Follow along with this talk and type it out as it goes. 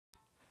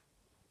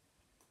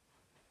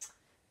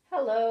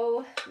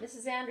Hello,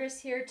 Mrs.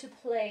 Andrus here to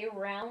play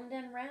Round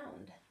and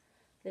Round,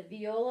 the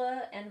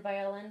viola and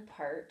violin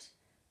part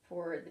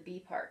for the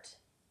B part.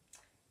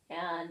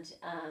 And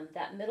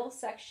that middle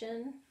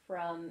section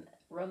from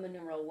Roman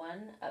numeral 1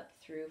 up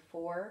through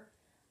 4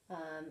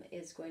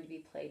 is going to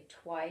be played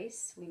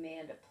twice. We may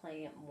end up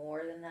playing it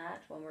more than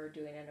that when we're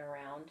doing it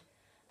around.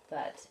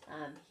 But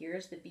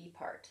here's the B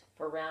part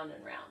for Round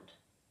and Round.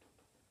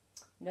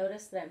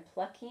 Notice that I'm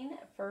plucking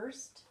at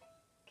first,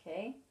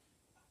 okay?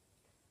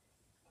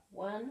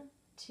 1,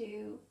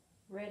 2,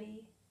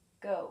 ready,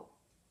 go.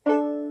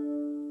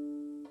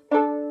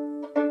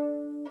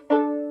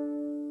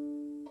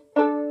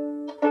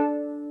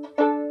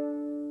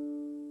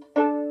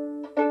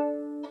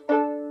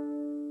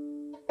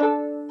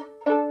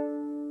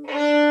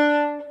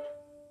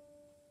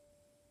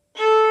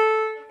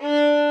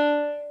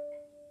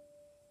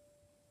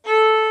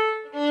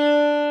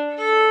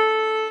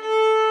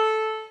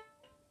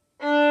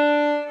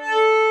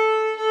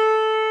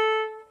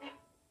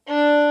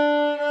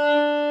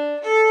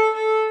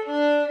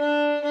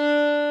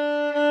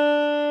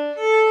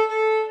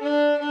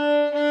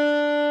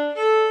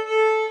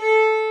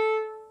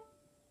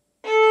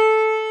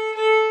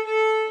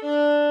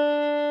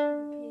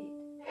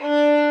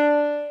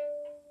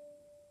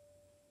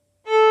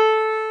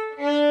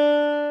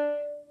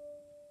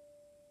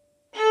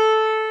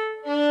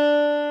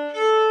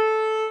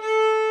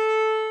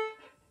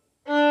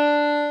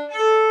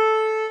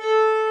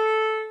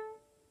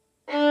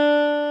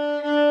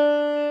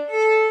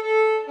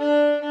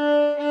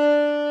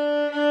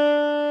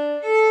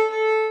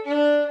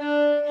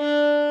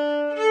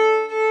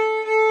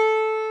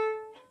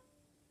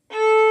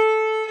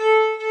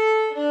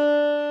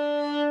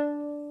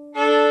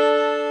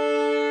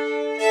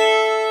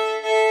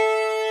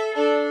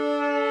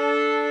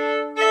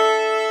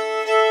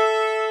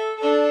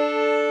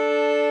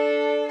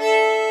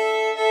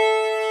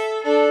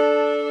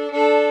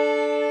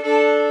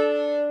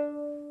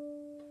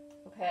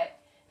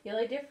 The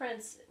only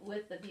difference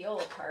with the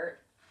viola part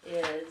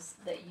is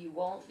that you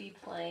won't be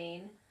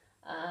playing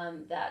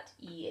that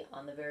E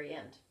on the very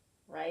end,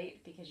 right?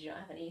 Because you don't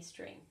have an E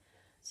string.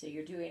 So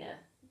you're doing a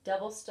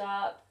double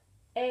stop,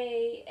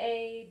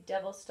 A,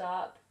 double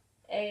stop,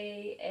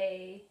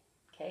 A,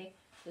 okay?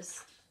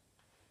 Just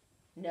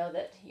know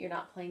that you're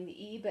not playing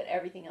the E, but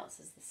everything else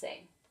is the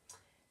same.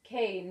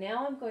 Okay,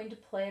 now I'm going to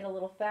play it a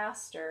little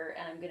faster,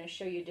 and I'm going to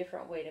show you a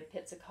different way to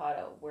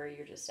pizzicato, where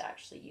you're just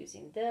actually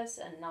using this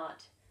and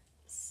not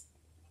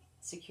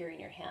securing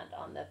your hand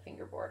on the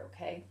fingerboard,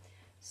 okay?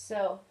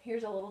 So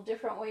here's a little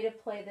different way to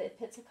play the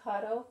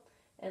pizzicato,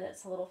 and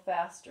it's a little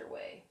faster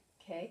way,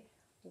 okay?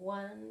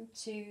 1,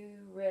 2,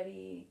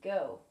 ready,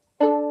 go.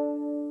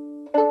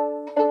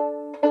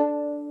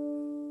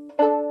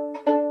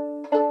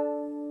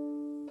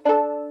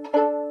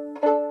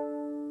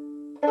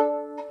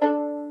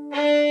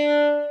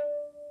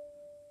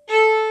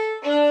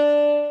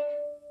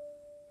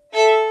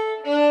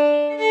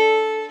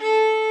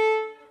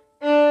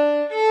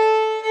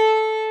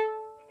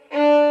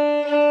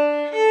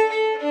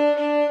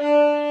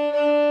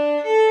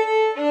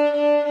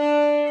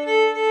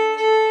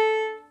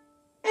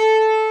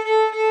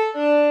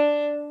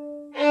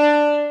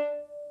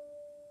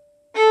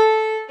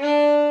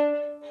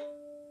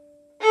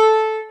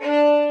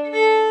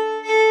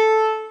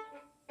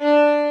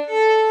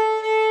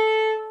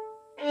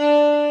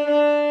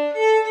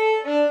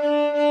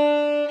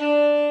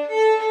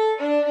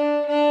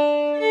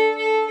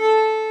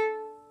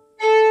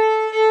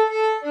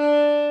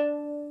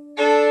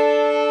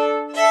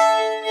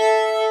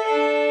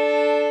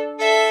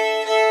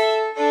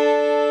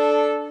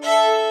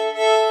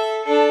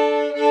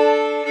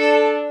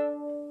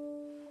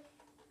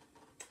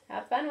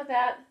 Have fun with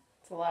that.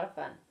 It's a lot of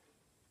fun.